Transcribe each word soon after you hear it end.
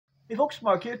Hey folks,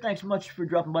 Mark here. Thanks so much for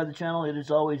dropping by the channel. It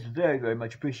is always very, very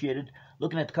much appreciated.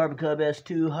 Looking at the Carbon Cub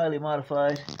S2, highly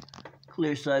modified,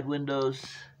 clear side windows.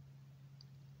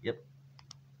 Yep,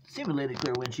 simulated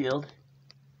clear windshield.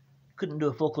 Couldn't do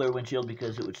a full clear windshield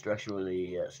because it would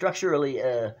structurally put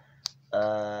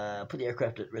the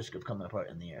aircraft at risk of coming apart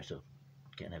in the air. So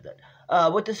can't have that.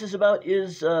 What this is about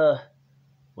is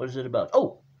what is it about?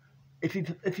 Oh, if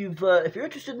you're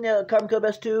interested in the Carbon Cub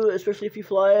S2, especially if you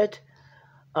fly it.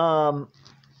 And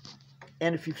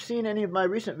if you've seen any of my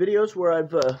recent videos where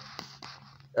I've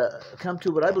come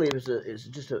to what I believe is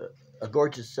just a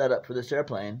gorgeous setup for this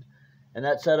airplane, and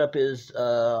that setup is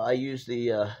I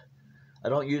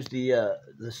don't use the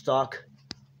stock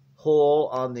hole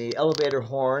on the elevator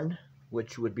horn,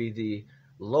 which would be the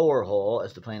lower hole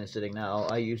as the plane is sitting now.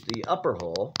 I use the upper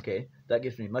hole. Okay, that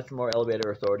gives me much more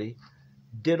elevator authority.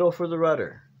 Ditto for the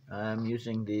rudder. I'm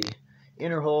using the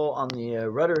inner hole on the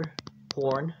rudder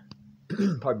horn,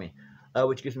 pardon me,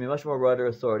 which gives me much more rudder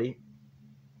authority.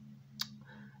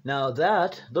 Now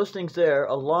those things there,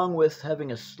 along with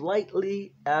having a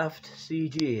slightly aft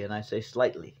CG, and I say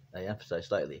slightly, I emphasize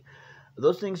slightly,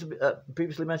 those things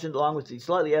previously mentioned, along with the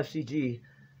slightly aft CG,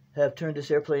 have turned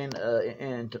this airplane,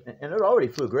 and it already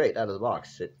flew great out of the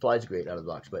box. It flies great out of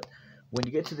the box, but when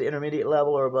you get to the intermediate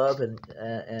level or above, and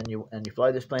you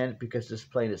fly this plane, because this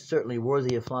plane is certainly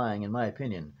worthy of flying, in my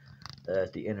opinion,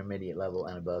 at the intermediate level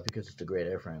and above, because it's a great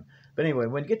airframe. But anyway,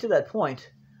 when you get to that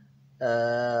point,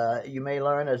 you may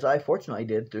learn, as I fortunately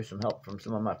did through some help from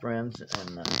some of my friends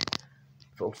and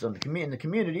folks in the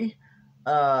community,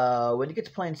 when you get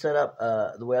the plane set up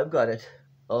the way I've got it,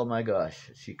 oh my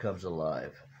gosh, she comes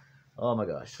alive. Oh my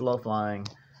gosh, slow flying,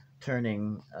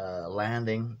 turning,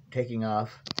 landing, taking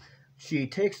off. She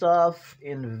takes off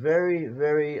in very,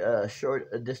 very short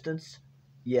a distance,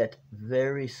 yet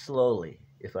very slowly.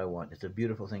 If I want, it's a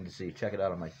beautiful thing to see. Check it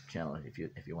out on my channel if you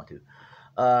want to.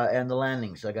 And the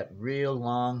landings, I got real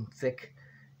long, thick,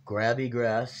 grabby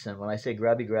grass. And when I say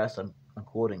grabby grass, I'm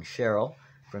quoting Cheryl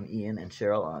from Ian and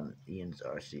Cheryl on Ian's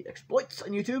RC Exploits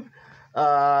on YouTube.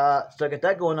 So I got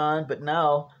that going on, but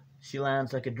now she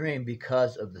lands like a dream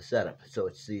because of the setup. So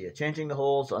it's the changing the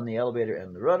holes on the elevator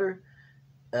and the rudder,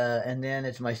 and then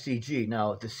it's my CG.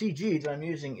 Now the CG that I'm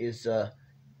using is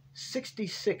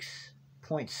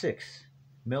 66.6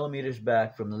 millimeters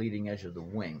back from the leading edge of the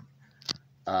wing.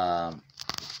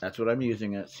 That's what I'm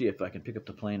using. Let's see if I can pick up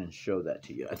the plane and show that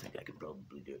to you. I think I can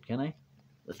probably do it. Can I?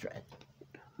 Let's try it.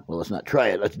 Well, let's not try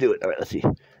it. Let's do it. All right, let's see. It's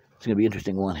going to be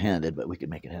interesting one-handed, but we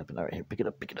can make it happen. All right, here, pick it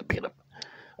up, pick it up, pick it up.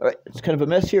 All right, it's kind of a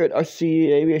mess here at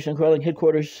RC Aviation Crawling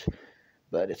headquarters,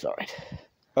 but it's all right.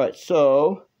 All right,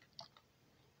 so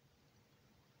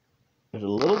there's a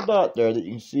little dot there that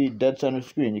you can see dead center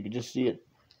screen. You can just see it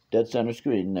dead center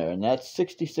screen there, and that's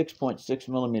 66.6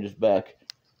 millimeters back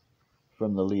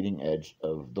from the leading edge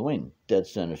of the wing. Dead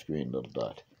center screen, little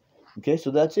dot. Okay,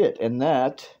 so that's it. And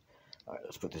that, all right,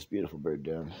 let's put this beautiful bird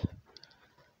down.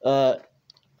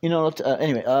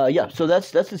 Anyway, yeah, so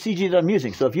that's the CG that I'm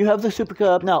using. So if you have the Super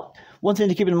Cub, now, one thing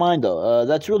to keep in mind, though,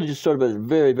 that's really just sort of a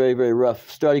very, very, very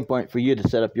rough starting point for you to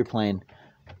set up your plane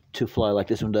to fly like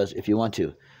this one does if you want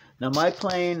to. Now, my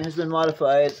plane has been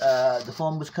modified. The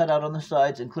foam was cut out on the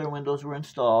sides and clear windows were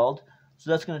installed.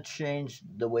 So that's going to change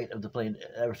the weight of the plane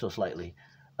ever so slightly.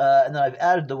 And then I've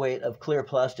added the weight of clear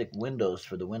plastic windows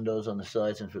for the windows on the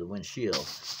sides and for the windshield,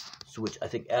 so which I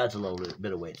think adds a little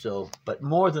bit of weight. So, but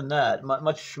more than that,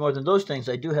 much more than those things,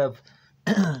 I do have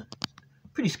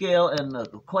pretty scale and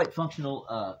quite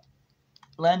functional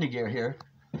landing gear here.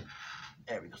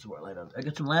 There we go, some more light on. I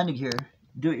got some landing gear.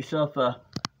 Do-it-yourself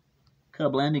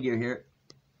Cub landing gear here.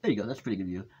 There you go, that's a pretty good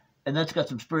view. And that's got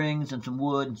some springs and some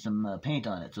wood and some paint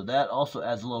on it. So that also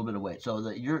adds a little bit of weight. So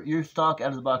that your stock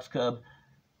out-of-the-box Cub,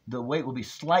 the weight will be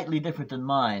slightly different than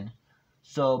mine.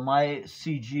 So my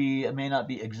CG may not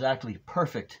be exactly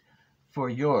perfect for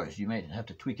yours. You may have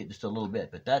to tweak it just a little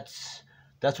bit. But that's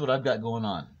what I've got going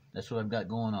on. That's what I've got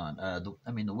going on.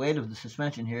 The weight of the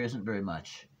suspension here isn't very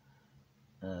much.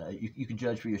 You can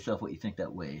judge for yourself what you think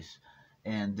that weighs.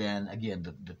 And then again,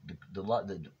 a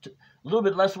little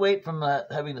bit less weight from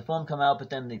having the foam come out,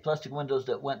 but then the plastic windows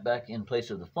that went back in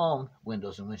place of the foam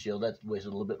windows and windshield, that weighs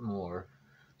a little bit more.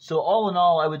 So all in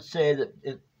all, I would say that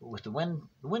with the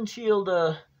windshield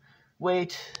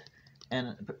weight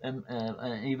and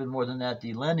even more than that,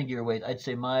 the landing gear weight, I'd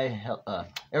say my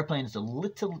airplane is a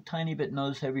little tiny bit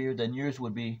nose heavier than yours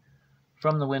would be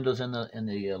from the windows and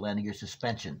the landing gear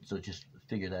suspension. So just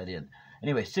figure that in.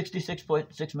 Anyway,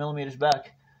 66.6 millimeters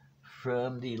back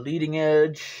from the leading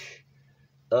edge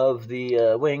of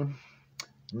the wing,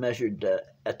 measured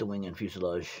at the wing and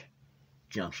fuselage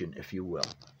junction, if you will.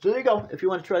 So there you go. If you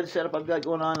want to try the setup I've got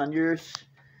going on yours,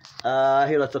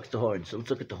 here, let's look at the horns. So let's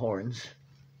look at the horns.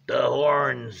 The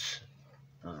horns.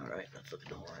 All right, let's look at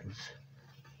the horns.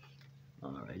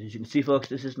 All right, as you can see, folks,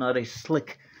 this is not a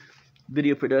slick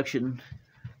video production.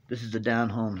 This is a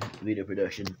down-home video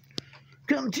production.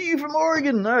 Come to you from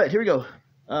Oregon. All right, here we go.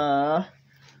 All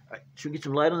right, should we get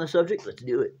some light on the subject? Let's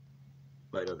do it.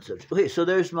 Light on the subject. Okay, so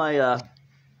there's my,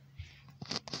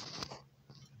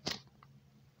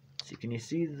 see, can you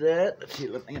see that? Let's see,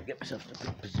 let me get myself in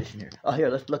a position here. Oh, here,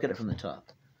 let's look at it from the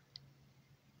top.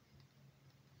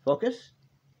 Focus?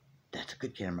 That's a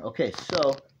good camera. Okay,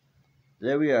 so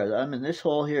there we are. I'm in this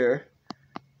hole here,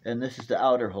 and this is the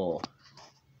outer hole.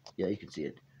 Yeah, you can see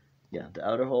it. Yeah, the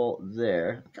outer hole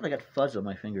there. Kind of got fuzz on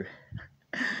my finger.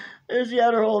 There's the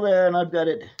outer hole there, and I've got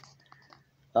it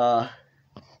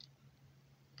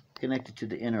connected to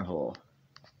the inner hole.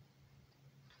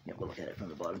 Yeah, we'll look at it from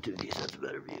the bottom too. Geez, that's a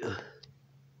better view.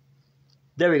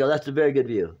 There we go. That's a very good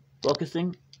view.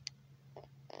 Focusing.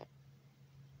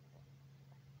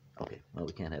 Okay, well,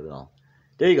 we can't have it all.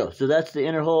 There you go. So that's the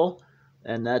inner hole,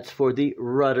 and that's for the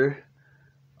rudder.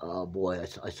 Oh boy,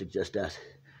 I suggest that.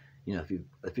 You know,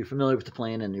 if you're familiar with the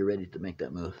plane and you're ready to make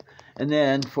that move. And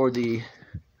then for the,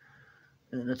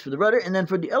 and that's for the rudder, and then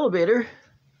for the elevator,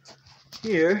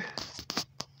 here,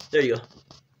 there you go.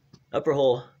 Upper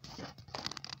hole.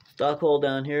 Stock hole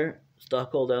down here,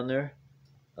 stock hole down there,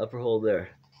 upper hole there.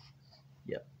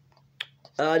 Yep.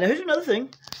 Now here's another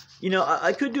thing. You know,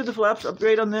 I could do the flaps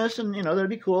upgrade on this, and you know, that'd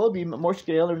be cool. It'd be more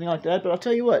scale, everything like that. But I'll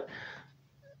tell you what,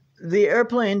 the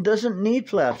airplane doesn't need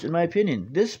flaps, in my opinion.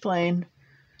 This plane,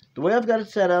 the way I've got it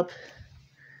set up,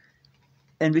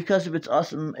 and because of its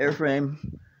awesome airframe,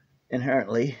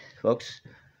 inherently, folks,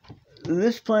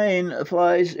 this plane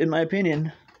flies, in my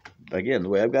opinion, again, the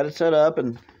way I've got it set up,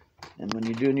 and when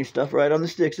you're doing your stuff right on the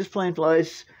sticks, this plane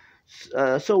flies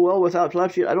so well without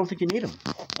flap sheet. I don't think you need them.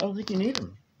 I don't think you need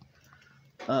them.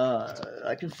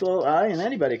 I and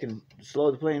anybody can slow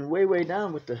the plane way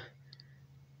down with the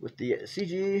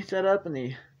CG setup and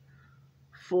the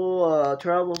full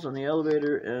travels on the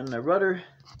elevator and the rudder.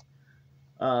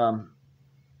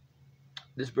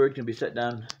 This bird can be set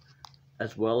down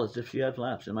as well as if she had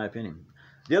flaps, in my opinion.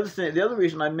 The other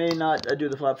reason I may not do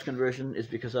the flaps conversion is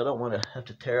because I don't want to have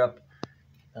to tear up,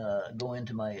 go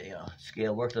into my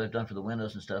scale work that I've done for the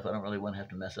windows and stuff. I don't really want to have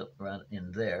to mess up around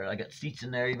in there. I got seats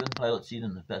in there, even the pilot seat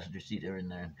and the passenger seat are in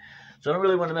there. So I don't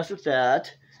really want to mess with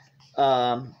that.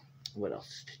 What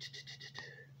else?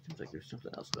 Seems like there's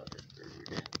something else about this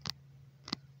bird.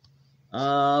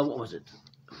 What was it?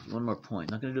 One more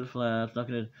point. Not going to do the flaps. Not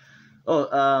going to...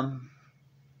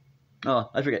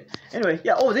 Oh, I forget. Anyway,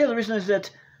 yeah. Oh, the other reason is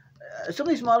that some of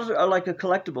these models are like a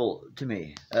collectible to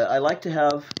me. I like to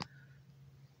have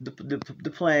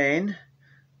the plane.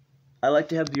 I like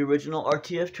to have the original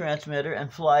RTF transmitter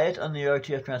and fly it on the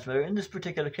RTF transmitter. In this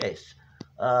particular case,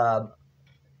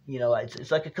 you know, it's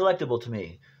like a collectible to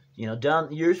me. You know,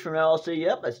 down years from now, I'll say,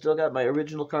 yep, I still got my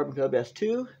original Carbon Cub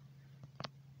S2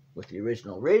 with the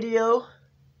original radio,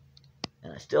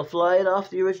 and I still fly it off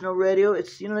the original radio.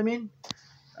 It's, you know what I mean?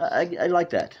 I like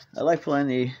that. I like flying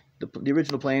the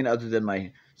original plane, other than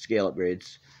my scale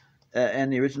upgrades,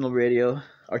 and the original radio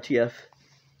RTF.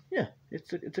 Yeah,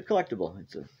 it's a collectible.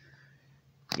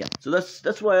 Yeah. So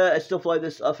that's why I still fly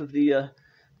this off of the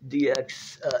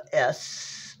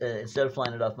DXS instead of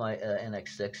flying it off my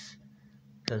NX6,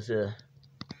 because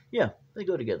yeah, they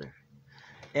go together.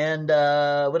 And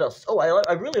what else? Oh,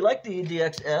 I really like the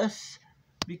DXS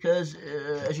because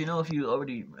as you know, if you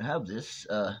already have this.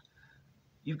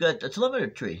 You've got a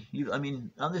telemetry. I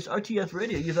mean, on this RTF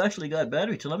radio, you've actually got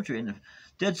battery telemetry. In the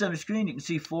dead center screen, you can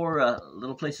see 4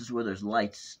 little places where there's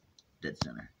lights. Dead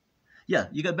center. Yeah,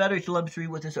 you got battery telemetry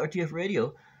with this RTF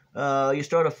radio. You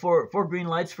start at 4 green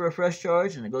lights for a fresh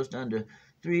charge, and it goes down to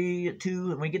 3, 2.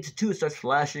 And when you get to 2, it starts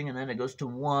flashing, and then it goes to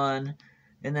 1.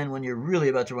 And then when you're really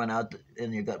about to run out,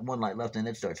 and you've got 1 light left, then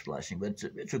it starts flashing. But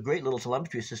it's a great little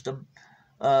telemetry system.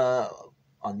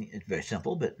 It's very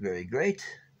simple, but very great.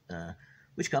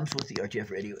 Which comes with the RTF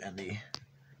radio and the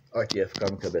RTF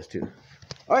Carbon Cub S2.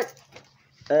 All right.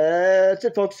 That's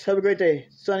it, folks. Have a great day.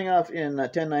 Signing off in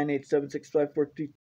 10, 9, 8, 7, 6, 5, 4, 3,